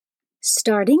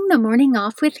Starting the morning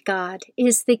off with God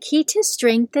is the key to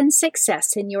strength and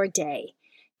success in your day.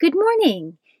 Good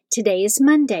morning. Today is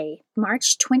Monday,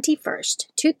 March 21st,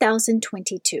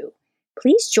 2022.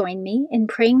 Please join me in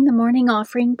praying the morning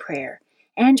offering prayer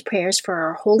and prayers for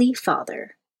our Holy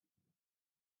Father.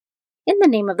 In the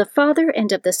name of the Father,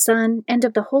 and of the Son, and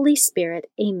of the Holy Spirit,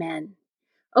 Amen.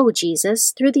 O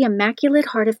Jesus, through the Immaculate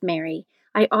Heart of Mary,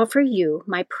 I offer you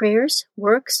my prayers,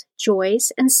 works,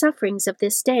 joys, and sufferings of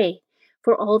this day,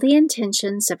 for all the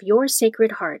intentions of your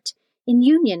Sacred Heart, in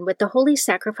union with the holy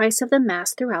sacrifice of the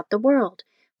Mass throughout the world,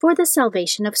 for the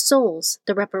salvation of souls,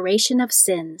 the reparation of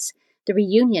sins, the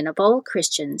reunion of all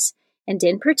Christians, and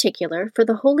in particular for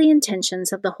the holy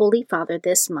intentions of the Holy Father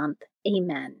this month.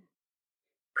 Amen.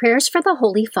 Prayers for the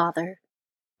Holy Father.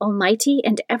 Almighty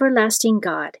and everlasting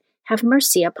God, have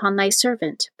mercy upon thy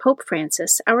servant, Pope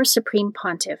Francis, our Supreme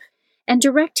Pontiff, and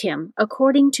direct him,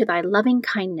 according to thy loving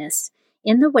kindness,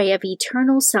 in the way of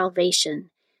eternal salvation,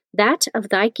 that of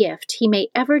thy gift he may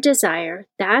ever desire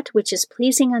that which is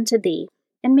pleasing unto thee,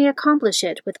 and may accomplish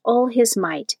it with all his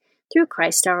might, through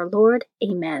Christ our Lord.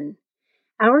 Amen.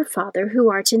 Our Father,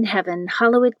 who art in heaven,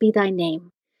 hallowed be thy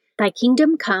name. Thy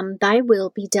kingdom come, thy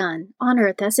will be done, on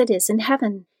earth as it is in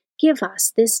heaven. Give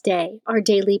us this day our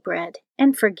daily bread,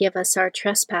 and forgive us our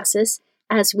trespasses,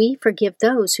 as we forgive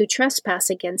those who trespass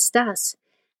against us.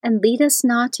 And lead us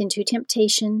not into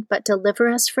temptation, but deliver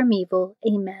us from evil.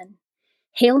 Amen.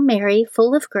 Hail Mary,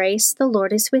 full of grace, the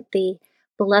Lord is with thee.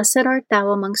 Blessed art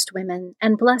thou amongst women,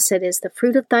 and blessed is the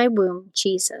fruit of thy womb,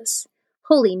 Jesus.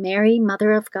 Holy Mary,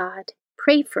 Mother of God,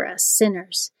 pray for us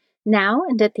sinners, now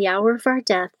and at the hour of our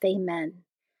death. Amen.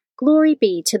 Glory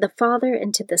be to the Father,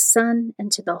 and to the Son,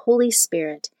 and to the Holy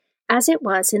Spirit, as it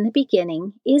was in the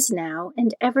beginning, is now,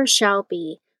 and ever shall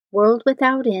be, world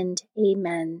without end.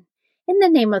 Amen. In the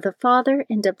name of the Father,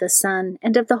 and of the Son,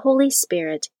 and of the Holy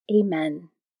Spirit. Amen.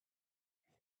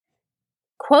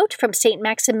 Quote from St.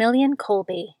 Maximilian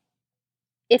Kolbe.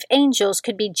 If angels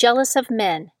could be jealous of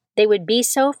men, they would be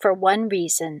so for one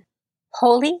reason: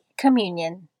 Holy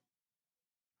Communion.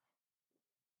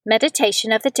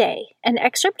 Meditation of the Day, an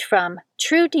excerpt from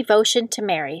True Devotion to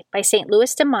Mary by St.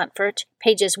 Louis de Montfort,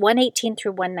 pages 118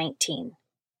 through 119.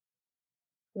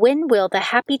 When will the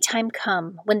happy time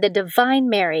come when the Divine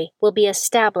Mary will be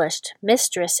established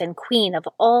Mistress and Queen of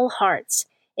all hearts,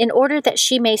 in order that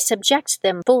she may subject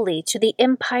them fully to the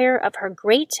empire of her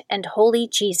great and holy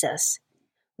Jesus?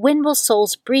 When will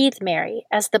souls breathe Mary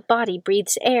as the body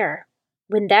breathes air?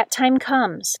 When that time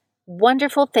comes,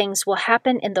 wonderful things will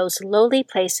happen in those lowly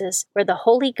places where the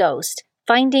Holy Ghost,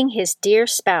 finding his dear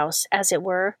spouse, as it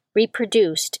were,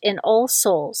 reproduced in all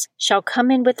souls, shall come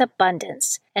in with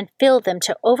abundance, and fill them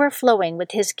to overflowing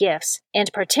with his gifts, and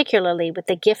particularly with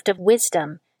the gift of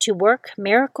wisdom, to work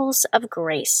miracles of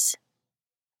grace.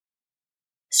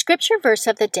 Scripture verse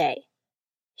of the day.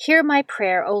 Hear my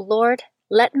prayer, O Lord,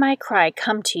 let my cry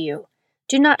come to you.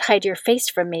 Do not hide your face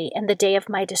from me in the day of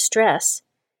my distress.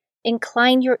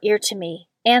 Incline your ear to me,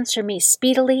 answer me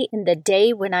speedily in the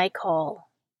day when I call.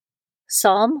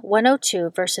 Psalm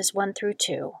 102, verses 1 through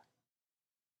 2.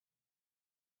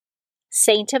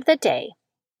 Saint of the Day.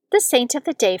 The saint of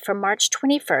the day for March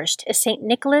 21st is St.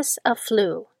 Nicholas of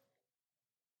Flue.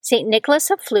 St. Nicholas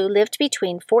of Flue lived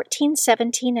between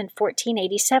 1417 and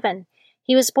 1487.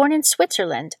 He was born in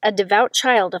Switzerland, a devout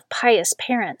child of pious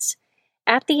parents.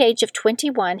 At the age of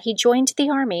 21, he joined the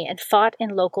army and fought in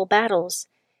local battles.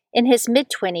 In his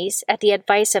mid-20s, at the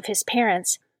advice of his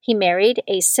parents, he married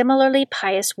a similarly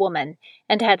pious woman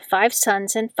and had 5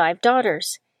 sons and 5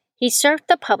 daughters. He served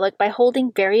the public by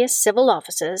holding various civil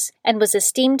offices and was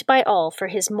esteemed by all for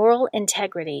his moral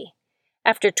integrity.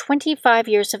 After 25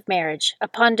 years of marriage,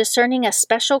 upon discerning a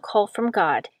special call from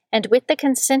God, and with the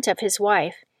consent of his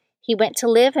wife, he went to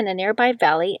live in a nearby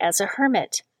valley as a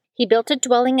hermit. He built a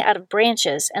dwelling out of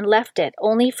branches and left it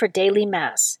only for daily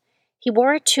mass. He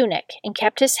wore a tunic and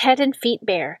kept his head and feet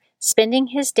bare, spending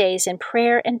his days in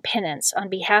prayer and penance on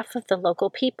behalf of the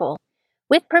local people.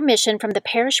 With permission from the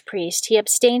parish priest, he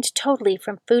abstained totally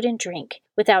from food and drink,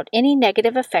 without any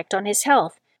negative effect on his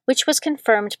health, which was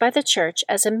confirmed by the Church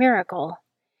as a miracle.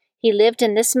 He lived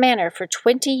in this manner for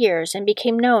 20 years and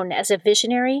became known as a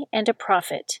visionary and a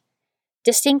prophet.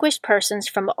 Distinguished persons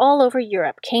from all over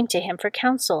Europe came to him for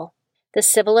counsel. The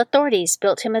civil authorities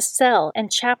built him a cell and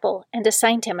chapel and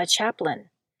assigned him a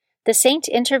chaplain. The saint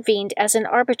intervened as an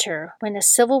arbiter when a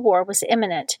civil war was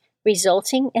imminent,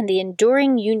 resulting in the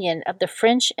enduring union of the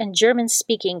French and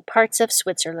German-speaking parts of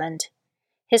Switzerland.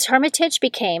 His hermitage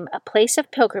became a place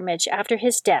of pilgrimage after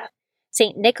his death.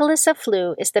 St. Nicholas of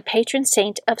Flue is the patron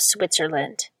saint of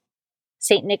Switzerland.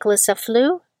 St. Nicholas of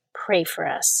Flue, pray for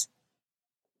us.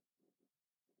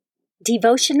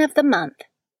 Devotion of the Month.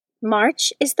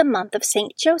 March is the month of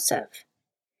Saint Joseph.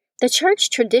 The Church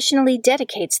traditionally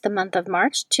dedicates the month of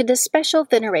March to the special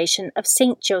veneration of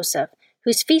Saint Joseph,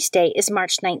 whose feast day is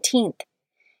March 19th.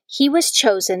 He was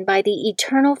chosen by the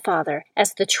Eternal Father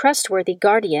as the trustworthy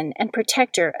guardian and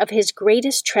protector of his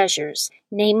greatest treasures,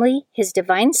 namely his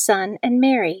divine Son and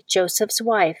Mary, Joseph's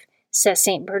wife, says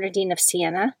Saint Bernardine of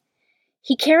Siena.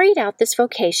 He carried out this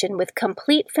vocation with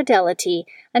complete fidelity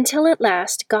until at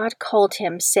last God called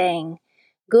him, saying,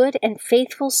 "Good and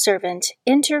faithful servant,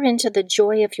 enter into the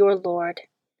joy of your Lord."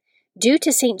 Due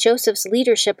to Saint Joseph's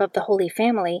leadership of the Holy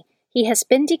Family, he has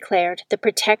been declared the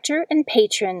protector and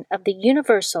patron of the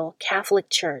Universal Catholic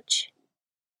Church.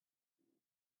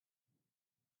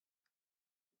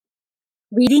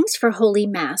 Readings for Holy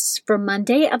Mass for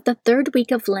Monday of the third week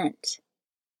of Lent.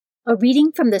 A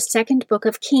reading from the second book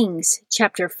of Kings,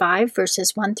 chapter 5,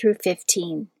 verses 1 through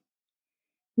 15.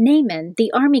 Naaman,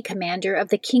 the army commander of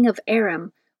the king of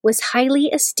Aram, was highly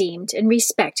esteemed and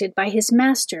respected by his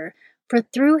master, for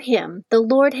through him the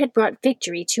Lord had brought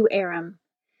victory to Aram.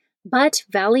 But,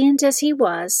 valiant as he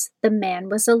was, the man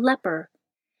was a leper.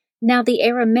 Now the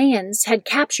Arameans had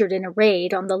captured in a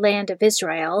raid on the land of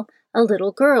Israel a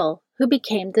little girl, who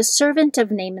became the servant of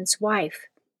Naaman's wife.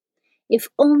 "If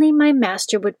only my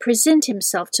master would present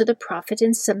himself to the prophet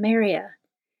in Samaria."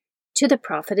 To the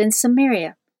prophet in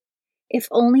Samaria. "If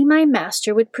only my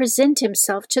master would present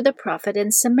himself to the prophet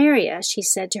in Samaria," she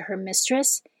said to her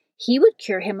mistress, "he would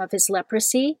cure him of his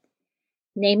leprosy."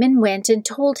 Naaman went and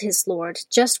told his lord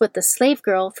just what the slave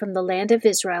girl from the land of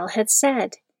Israel had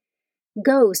said.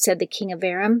 "Go," said the king of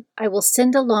Aram, "I will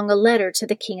send along a letter to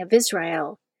the king of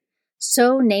Israel."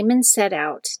 So Naaman set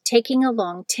out, taking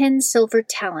along 10 silver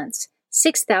talents,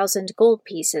 6,000 gold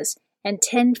pieces, and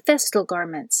 10 festal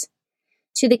garments.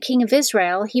 To the king of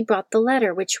Israel he brought the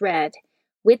letter, which read,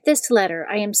 "With this letter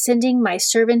I am sending my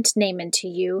servant Naaman to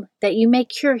you, that you may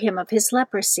cure him of his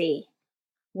leprosy."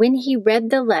 When he read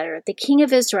the letter, the king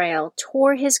of Israel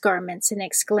tore his garments and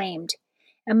exclaimed,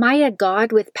 "Am I a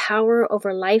god with power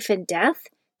over life and death,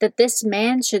 that this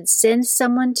man should send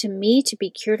someone to me to be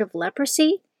cured of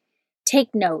leprosy?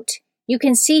 Take note, you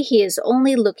can see he is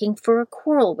only looking for a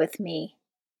quarrel with me."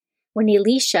 When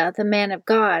Elisha, the man of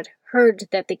God, heard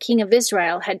that the king of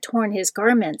Israel had torn his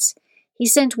garments, he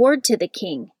sent word to the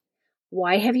king,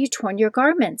 "Why have you torn your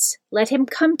garments? Let him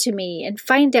come to me and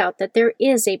find out that there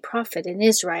is a prophet in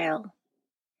Israel."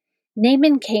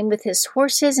 Naaman came with his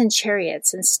horses and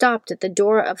chariots and stopped at the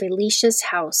door of Elisha's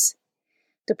house.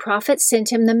 The prophet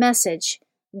sent him the message,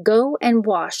 "Go and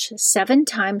wash 7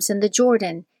 times in the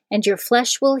Jordan, and your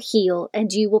flesh will heal,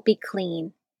 and you will be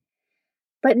clean."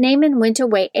 But Naaman went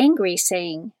away angry,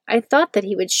 saying, "I thought that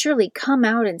he would surely come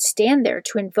out and stand there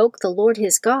to invoke the Lord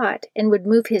his God, and would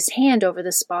move his hand over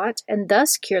the spot, and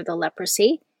thus cure the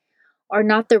leprosy. Are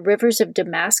not the rivers of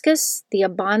Damascus, the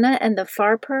Abana and the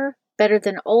Pharpar, better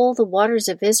than all the waters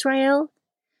of Israel?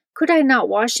 Could I not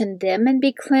wash in them and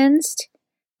be cleansed?"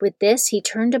 With this he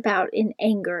turned about in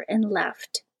anger and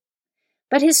left.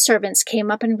 But his servants came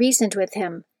up and reasoned with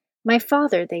him. "My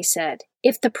father," they said,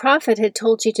 "if the prophet had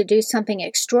told you to do something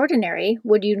extraordinary,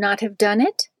 would you not have done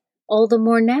it? All the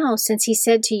more now, since he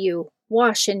said to you,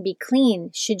 'Wash and be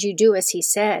clean,' should you do as he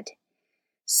said."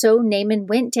 So Naaman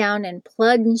went down and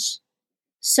plunged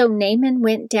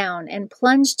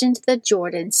into the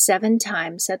Jordan 7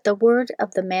 times at the word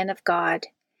of the man of God.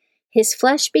 His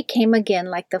flesh became again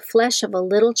like the flesh of a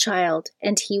little child,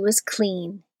 and he was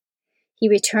clean. He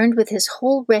returned with his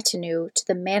whole retinue to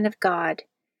the man of God.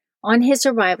 On his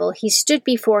arrival, he stood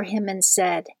before him and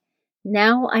said,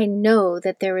 "Now I know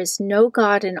that there is no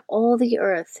God in all the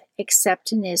earth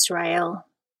except in Israel."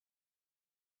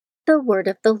 The Word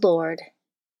of the Lord.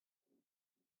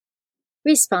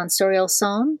 Responsorial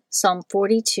Psalm, Psalm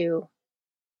 42.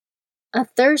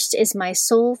 Athirst is my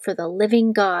soul for the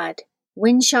living God.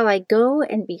 When shall I go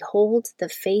and behold the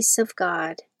face of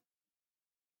God?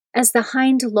 As the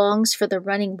hind longs for the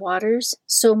running waters,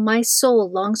 so my soul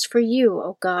longs for you,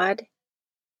 O God.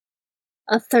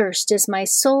 Athirst is my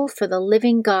soul for the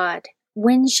living God.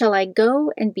 When shall I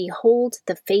go and behold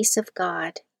the face of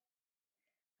God?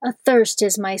 Athirst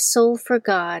is my soul for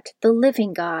God, the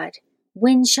living God.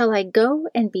 When shall I go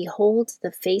and behold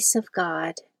the face of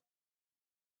God?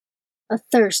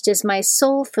 Athirst is my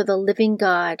soul for the living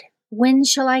God. When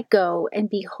shall I go and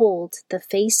behold the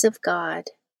face of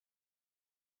God?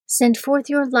 Send forth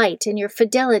your light and your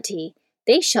fidelity.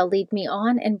 They shall lead me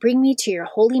on and bring me to your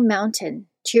holy mountain,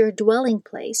 to your dwelling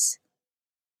place.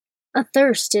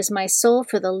 Athirst is my soul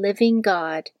for the living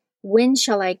God. When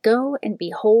shall I go and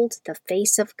behold the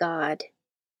face of God?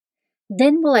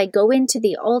 Then will I go into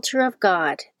the altar of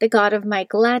God, the God of my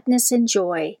gladness and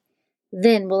joy.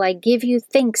 Then will I give you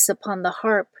thanks upon the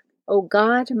harp, O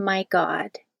God, my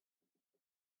God.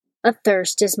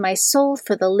 Athirst is my soul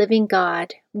for the living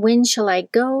God. When shall I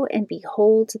go and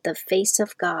behold the face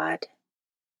of God?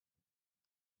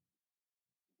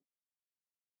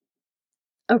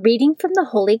 A reading from the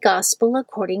Holy Gospel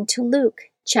according to Luke,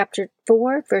 chapter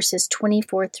 4, verses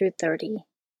 24 through 30.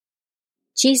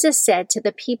 Jesus said to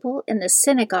the people in the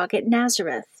synagogue at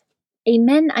Nazareth,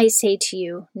 Amen, I say to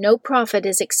you, no prophet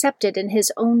is accepted in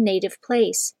his own native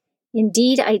place.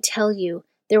 Indeed, I tell you,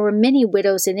 there were many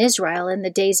widows in Israel in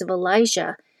the days of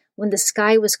Elijah, when the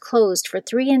sky was closed for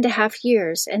 3.5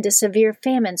 years and a severe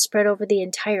famine spread over the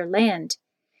entire land.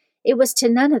 It was to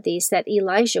none of these that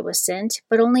Elijah was sent,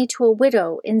 but only to a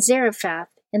widow in Zarephath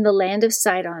in the land of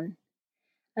Sidon.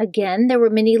 Again, there were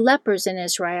many lepers in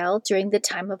Israel during the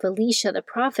time of Elisha the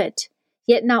prophet,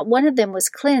 yet not one of them was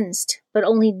cleansed, but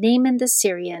only Naaman the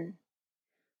Syrian.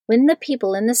 When the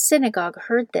people in the synagogue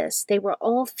heard this, they were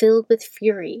all filled with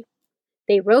fury.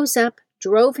 They rose up,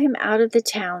 drove him out of the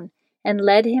town, and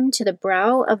led him to the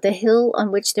brow of the hill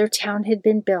on which their town had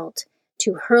been built,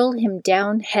 to hurl him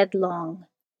down headlong.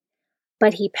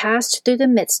 But he passed through the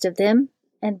midst of them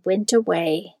and went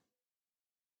away.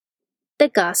 The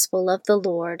Gospel of the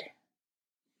Lord.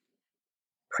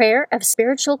 Prayer of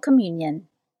Spiritual Communion.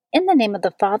 In the name of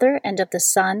the Father, and of the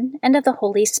Son, and of the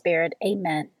Holy Spirit.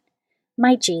 Amen.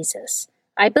 My Jesus,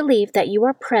 I believe that you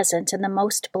are present in the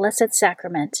most blessed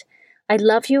sacrament. I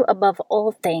love you above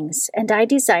all things, and I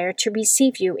desire to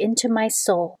receive you into my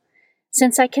soul.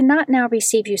 Since I cannot now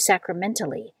receive you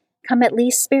sacramentally, come at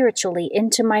least spiritually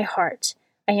into my heart.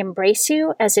 I embrace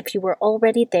you as if you were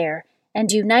already there,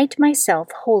 and unite myself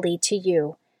wholly to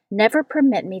you. Never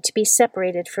permit me to be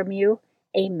separated from you.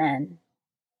 Amen.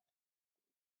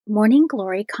 Morning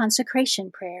Glory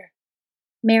Consecration Prayer.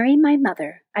 Mary, my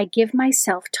Mother, I give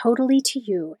myself totally to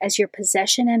you as your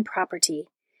possession and property.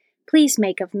 Please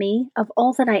make of me, of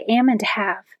all that I am and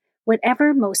have,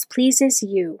 whatever most pleases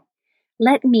you.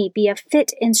 Let me be a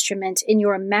fit instrument in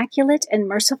your immaculate and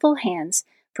merciful hands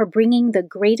for bringing the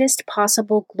greatest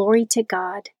possible glory to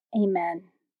God. Amen.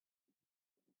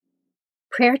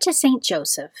 Prayer to Saint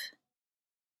Joseph.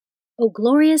 O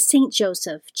glorious Saint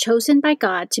Joseph, chosen by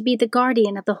God to be the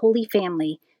guardian of the Holy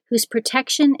Family, whose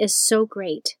protection is so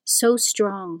great, so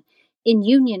strong, in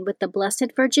union with the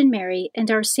Blessed Virgin Mary and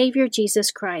our Savior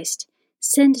Jesus Christ,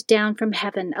 send down from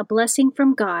heaven a blessing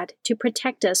from God to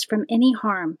protect us from any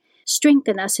harm,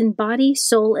 strengthen us in body,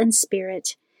 soul, and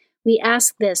spirit. We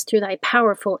ask this through thy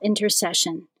powerful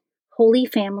intercession. Holy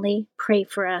Family, pray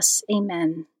for us.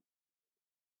 Amen.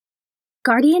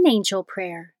 Guardian Angel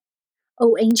Prayer.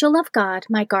 O angel of God,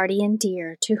 my guardian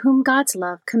dear, to whom God's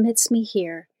love commits me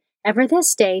here, ever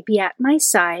this day be at my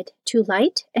side, to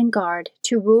light and guard,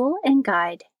 to rule and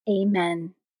guide.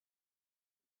 Amen.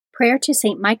 Prayer to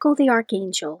Saint Michael the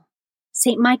Archangel.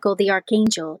 Saint Michael the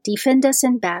Archangel, defend us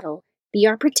in battle, be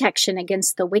our protection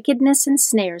against the wickedness and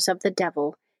snares of the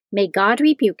devil. May God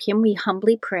rebuke him, we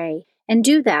humbly pray, and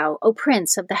do thou, O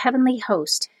Prince of the heavenly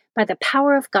host, by the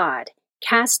power of God,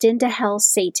 cast into hell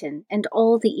Satan and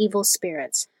all the evil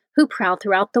spirits, who prowl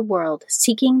throughout the world,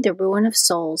 seeking the ruin of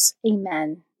souls.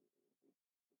 Amen.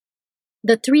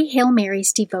 The Three Hail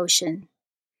Marys Devotion.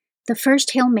 The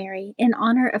first Hail Mary, in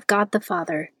honor of God the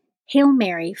Father. Hail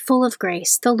Mary, full of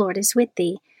grace, the Lord is with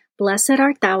thee. Blessed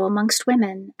art thou amongst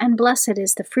women, and blessed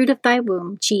is the fruit of thy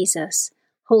womb, Jesus.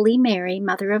 Holy Mary,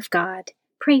 Mother of God,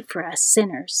 pray for us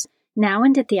sinners, now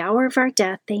and at the hour of our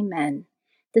death. Amen.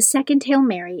 The second Hail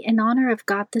Mary, in honor of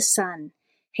God the Son.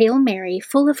 Hail Mary,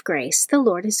 full of grace, the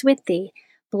Lord is with thee.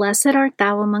 Blessed art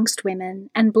thou amongst women,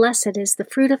 and blessed is the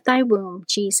fruit of thy womb,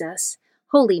 Jesus.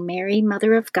 Holy Mary,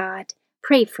 Mother of God,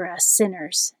 pray for us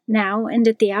sinners, now and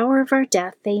at the hour of our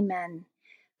death. Amen.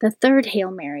 The third Hail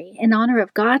Mary, in honor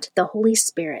of God the Holy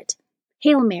Spirit.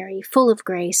 Hail Mary, full of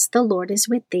grace, the Lord is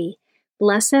with thee.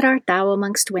 Blessed art thou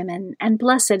amongst women, and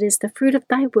blessed is the fruit of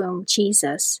thy womb,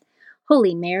 Jesus.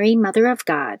 Holy Mary, Mother of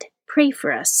God, pray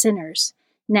for us sinners,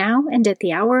 now and at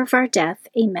the hour of our death.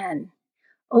 Amen.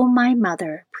 O my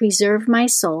Mother, preserve my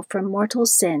soul from mortal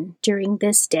sin during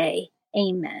this day.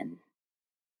 Amen.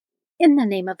 In the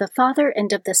name of the Father,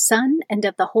 and of the Son, and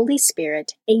of the Holy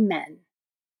Spirit. Amen.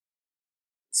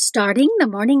 Starting the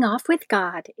morning off with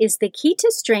God is the key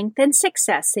to strength and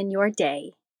success in your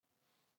day.